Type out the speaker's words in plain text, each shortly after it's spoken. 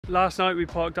last night we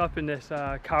parked up in this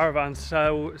caravan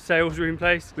sales room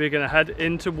place. We're gonna head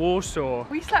into Warsaw.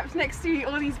 We slept next to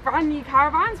all these brand new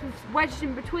caravans with wedged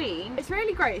in between. It's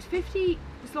really great. It's 50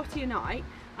 zloty a night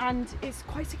and it's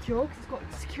quite secure because it's got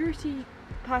a security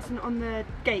person on the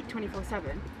gate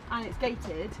 24/7 and it's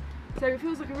gated. So it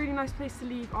feels like a really nice place to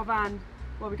leave our van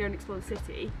while we go and explore the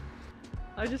city.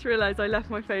 I just realised I left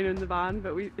my phone in the van,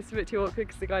 but it's a bit too awkward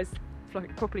because the guys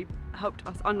properly helped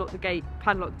us unlock the gate,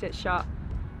 padlocked it shut.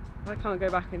 I can't go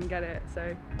back and get it,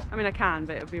 so I mean I can,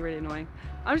 but it would be really annoying.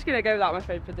 I'm just gonna go without my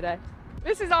phone for the day.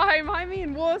 This is our home behind me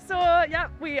in Warsaw.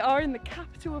 Yep, we are in the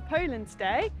capital of Poland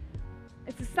today.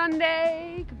 It's a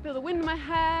Sunday, you can feel the wind in my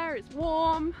hair, it's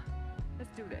warm. Let's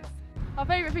do this. Our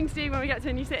favourite thing to do when we get to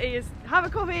a new city is have a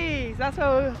coffee. So that's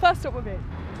our first stop will be.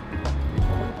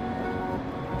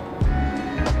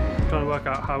 Trying to work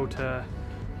out how to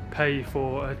pay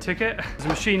for a ticket. There's a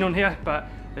machine on here, but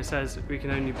it says we can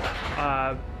only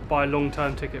buy a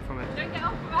long-term ticket from it. Don't get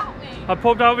off without me. I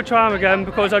popped out of the tram again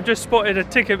because I've just spotted a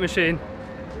ticket machine.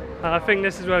 And I think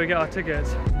this is where we get our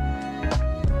tickets.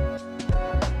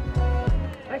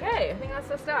 Okay, I think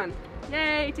that's us done.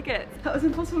 Yay, tickets. That was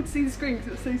impossible to see the screen because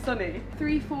it was so sunny.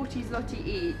 340 zloty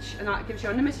each, and that gives you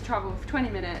unlimited travel for 20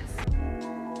 minutes.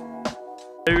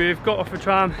 We've got off a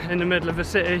tram in the middle of the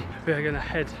city. We're going to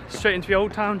head straight into the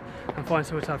old town and find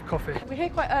somewhere to have coffee. We're here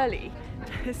quite early.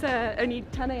 It's only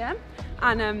 10 AM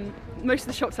and most of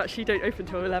the shops actually don't open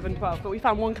till 11, 12, but we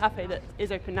found one cafe that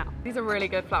is open now. These are really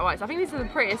good flat whites. I think these are the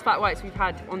prettiest flat whites we've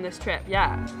had on this trip,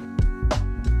 yeah.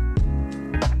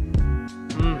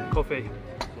 Coffee.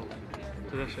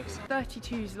 Delicious.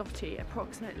 32 zloty,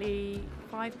 approximately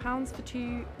 £5 for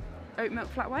 2 oat milk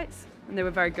flat whites. And they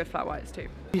were very good flat whites too.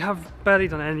 We have barely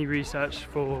done any research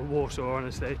for Warsaw,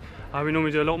 honestly. We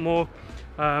normally do a lot more,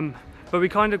 but we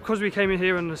because we came in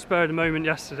here on the spur of the moment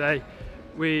yesterday,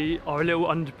 we are a little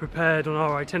underprepared on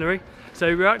our itinerary.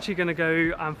 So we're actually going to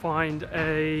go and find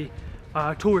a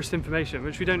tourist information,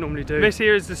 which we don't normally do. This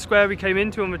here is the square we came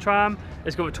into on the tram.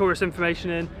 It's got the tourist information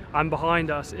in, and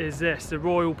behind us is this, the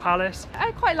Royal Palace.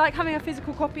 I quite like having a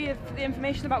physical copy of the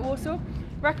information about Warsaw.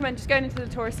 Recommend just going into the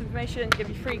tourist information, give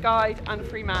you a free guide and a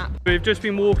free map. We've just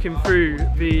been walking through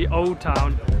the old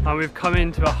town and we've come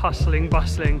into a hustling,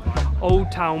 bustling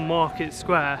old town market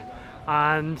square,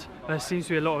 and there seems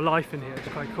to be a lot of life in here. It's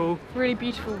quite cool. Really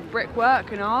beautiful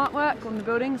brickwork and artwork on the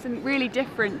buildings, and really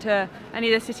different to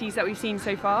any of the cities that we've seen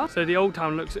so far. So the old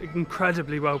town looks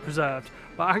incredibly well preserved,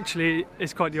 but actually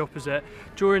it's quite the opposite.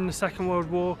 During the Second World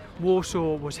War,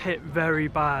 Warsaw was hit very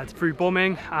bad through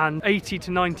bombing, and 80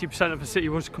 to 90% of the city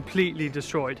was completely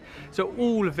destroyed. So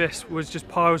all of this was just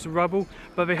piles of rubble,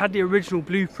 but they had the original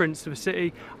blueprints of the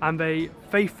city and they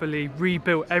faithfully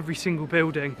rebuilt every single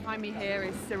building. Behind me here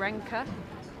is Syrenka,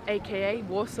 aka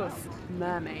Warsaw's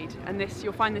mermaid, and this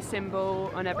you'll find the symbol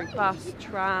on every bus,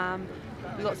 tram,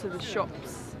 lots of the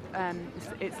shops.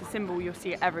 It's a symbol you'll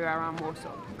see everywhere around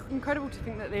Warsaw. Incredible to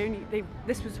think that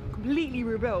this was completely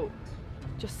rebuilt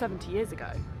just 70 years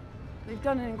ago. They've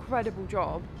done an incredible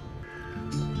job.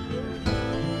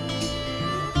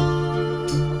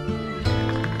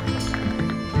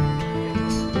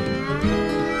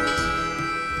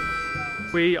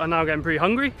 We are now getting pretty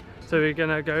hungry, so we're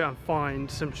gonna go and find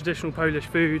some traditional Polish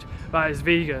food that is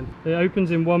vegan. It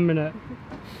opens in 1 minute.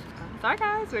 Sorry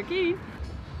guys, we're keen.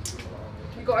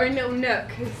 We've got our own little nook.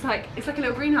 It's like a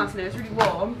little greenhouse in there. It's really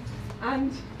warm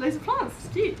and loads of plants. It's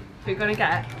cute. So we're gonna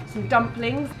get some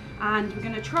dumplings and we're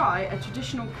gonna try a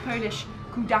traditional Polish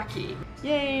kudaki.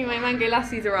 Yay, my mango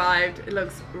lassi's arrived. It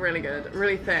looks really good,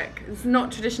 really thick. It's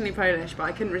not traditionally Polish, but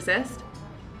I couldn't resist.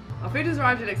 Our food has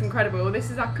arrived, it looks incredible. This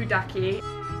is our kudaki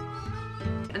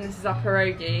and this is our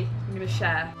pierogi. I'm gonna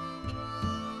share.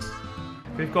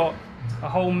 We've got a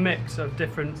whole mix of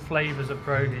different flavours of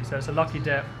pierogi, so it's a lucky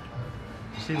dip.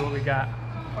 See what we get.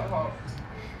 I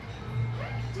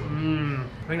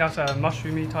think that's a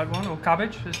mushroomy type one, or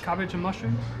cabbage. There's cabbage and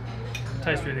mushroom.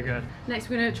 Tastes really good. Next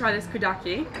we're going to try this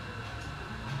kudaki.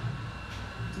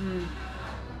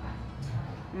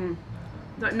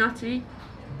 Like nutty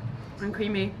and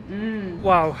creamy.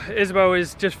 Wow, Isabel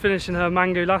is just finishing her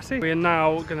mango lassi. We are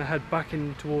now going to head back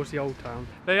in towards the old town.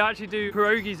 They actually do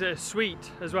pierogies that are sweet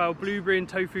as well, blueberry and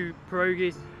tofu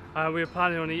pierogi. We were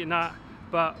planning on eating that,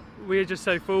 but we were just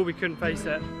so full we couldn't face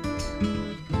it.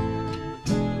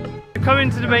 We come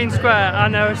into the main square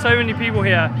and there are so many people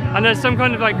here, and there's some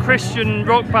kind of like Christian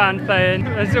rock band playing.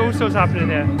 There's all sorts happening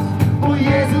here. We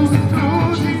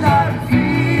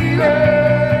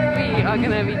are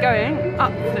going to be going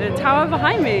up the tower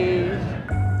behind me.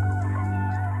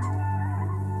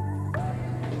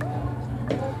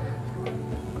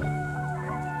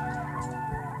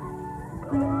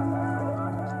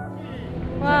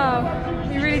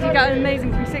 You really do get an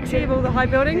amazing 360 of all the high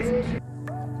buildings.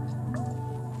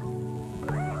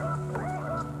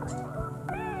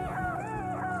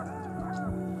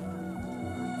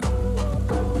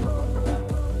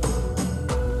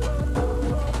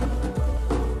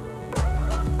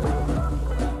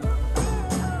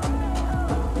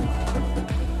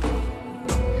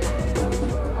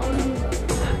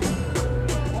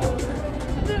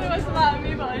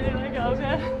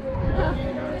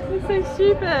 It's so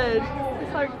stupid.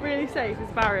 It's like really safe,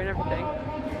 it's barrier and everything.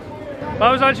 That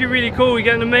was actually really cool. We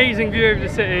get an amazing view of the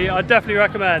city. I definitely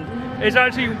recommend. It's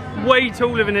actually way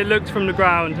taller than it looks from the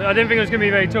ground. I didn't think it was going to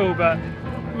be very tall, but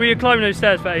we were climbing those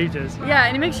stairs for ages. Yeah,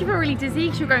 and it makes you feel really dizzy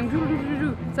because you're going doo, doo, doo,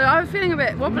 doo. So I was feeling a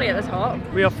bit wobbly at the top.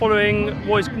 We are following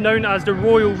what is known as the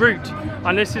Royal Route,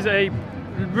 and this is a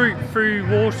route through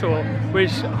Warsaw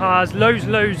which has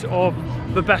loads of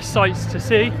the best sights to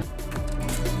see.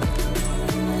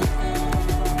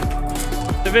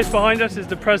 So this behind us is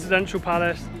the presidential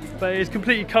palace, but it's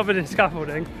completely covered in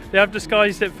scaffolding. They have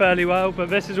disguised it fairly well, but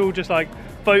this is all just like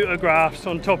photographs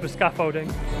on top of scaffolding.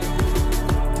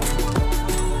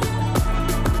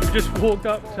 We just walked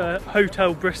up to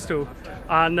Hotel Bristol,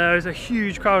 and there's a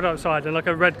huge crowd outside and like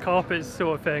a red carpet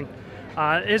sort of thing.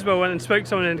 Isabel went and spoke to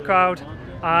someone in the crowd,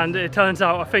 and it turns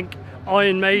out I think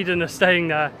Iron Maiden are staying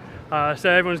there. So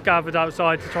everyone's gathered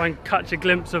outside to try and catch a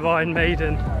glimpse of Iron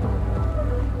Maiden.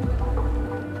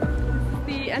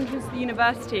 The entrance to the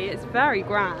university is very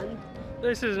grand.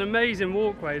 This is an amazing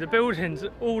walkway. The buildings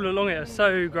all along it are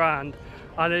so grand,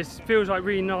 and it feels like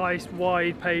really nice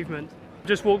wide pavement.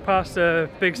 Just walked past a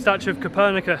big statue of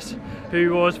Copernicus,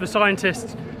 who was the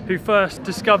scientist who first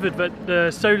discovered that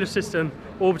the solar system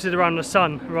orbited around the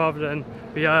sun rather than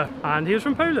the Earth, and he was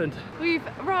from Poland. We've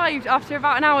arrived after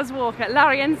about an hour's walk at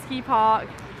Larienski Park,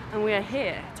 and we are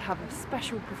here to have a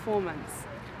special performance.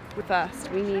 But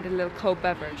first, we need a little cold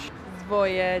beverage.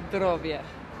 Swoje zdrowie.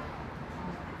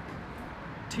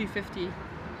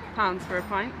 £2.50 for a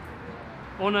pint.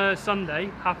 On a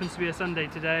Sunday, happens to be a Sunday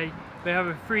today, they have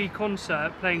a free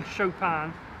concert playing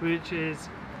Chopin, which is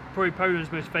probably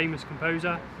Poland's most famous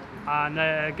composer, and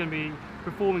they're going to be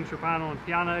performing Chopin on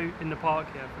piano in the park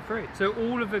here for free. So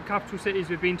all of the capital cities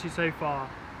we've been to so far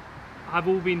have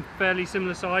all been fairly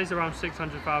similar size, around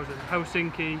 600,000.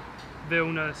 Helsinki,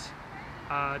 Vilnius,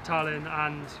 Tallinn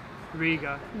and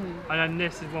Riga, and then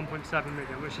this is 1.7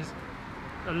 million, which is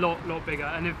a lot bigger,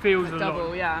 and it feels a double,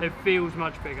 lot. yeah. It feels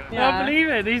much bigger. Yeah. I can't believe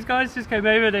it. These guys just came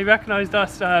over. They recognised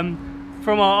us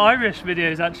from our Irish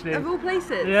videos, actually. Of all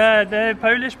places. Yeah, they're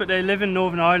Polish, but they live in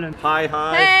Northern Ireland. Hi.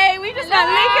 Hey, we just met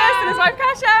Lucas and his wife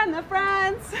Kasia and their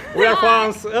friends. We are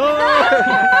fans.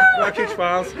 Oh, we are huge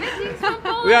fans.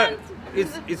 We are.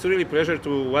 It's really a pleasure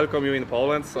to welcome you in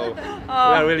Poland. So we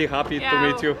are really happy to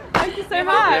meet you. Thank you so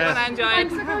much. Yes.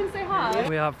 Thanks for coming so hard.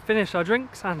 We have finished our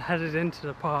drinks and headed into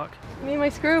the park. Me and my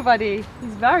squirrel buddy.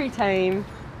 He's very tame.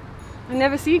 I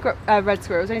never see red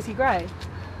squirrels, I only see grey.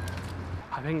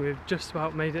 I think we've just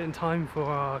about made it in time for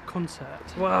our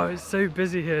concert. Wow, it's so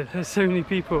busy here. There's so many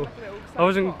people. I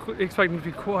wasn't expecting to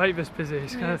be quite this busy.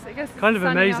 It's kind of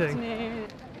amazing. Afternoon.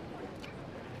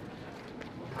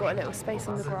 Got a little space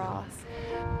on the grass.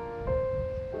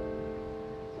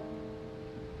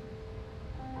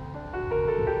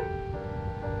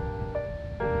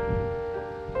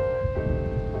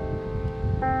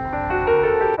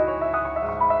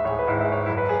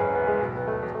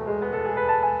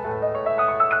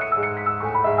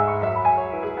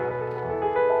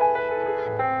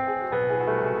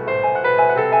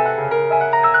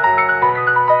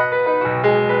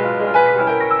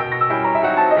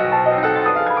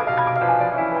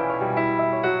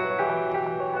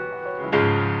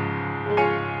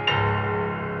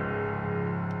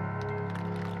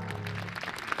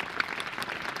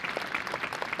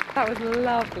 That was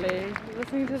lovely,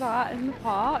 listening to that in the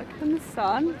park in the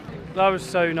sun. That was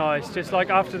so nice, just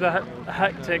like after the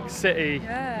hectic city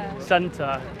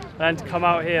centre, and to come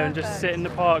out here and just sit in the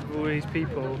park with all these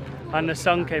people, and the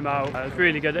sun came out. It was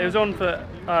really good. It was on for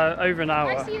over an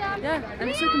hour. Yeah, and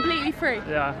it's all completely free.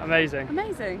 Yeah, amazing.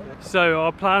 Amazing. So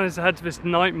our plan is to head to this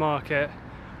night market,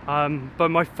 but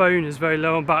my phone is very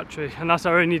low on battery, and that's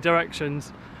our only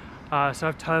directions. So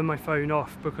I've turned my phone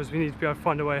off because we need to be able to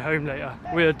find a way home later.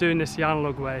 We are doing this the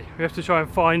analog way. We have to try and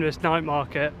find this night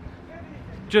market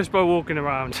just by walking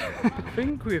around. I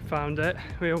think we've found it.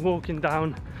 We are walking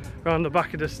down around the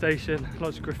back of the station,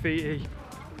 lots of graffiti.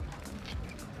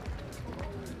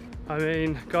 I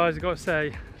mean, guys, I've got to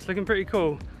say, it's looking pretty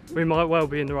cool. We might well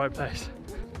be in the right place.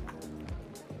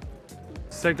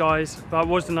 So guys, that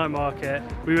was the night market.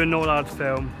 We were not allowed to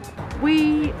film.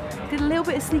 We did a little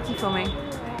bit of sneaky filming.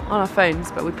 on our phones,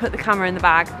 but we put the camera in the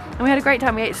bag and we had a great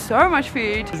time. We ate so much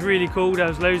food. It was really cool. There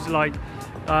was loads of like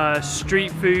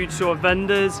street food sort of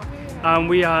vendors, and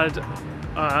we had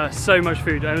so much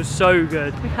food. It was so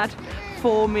good. We had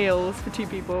 4 meals for 2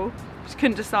 people. Just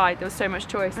couldn't decide, there was so much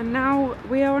choice. And now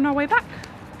we are on our way back.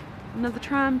 Another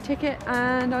tram ticket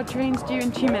and our train's due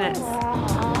in 2 minutes.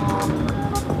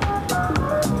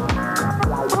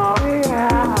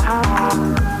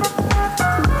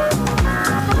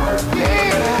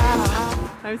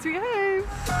 Home sweet home!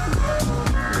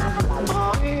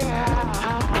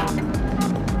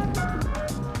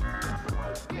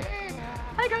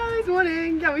 Hey guys,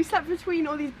 morning! Yeah, we slept between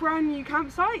all these brand new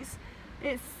campsites.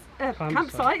 It's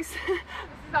campsites. This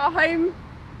is our home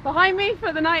behind me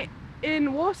for the night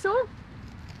in Warsaw.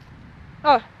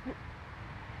 Oh,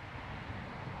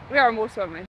 we are in Warsaw, aren't we?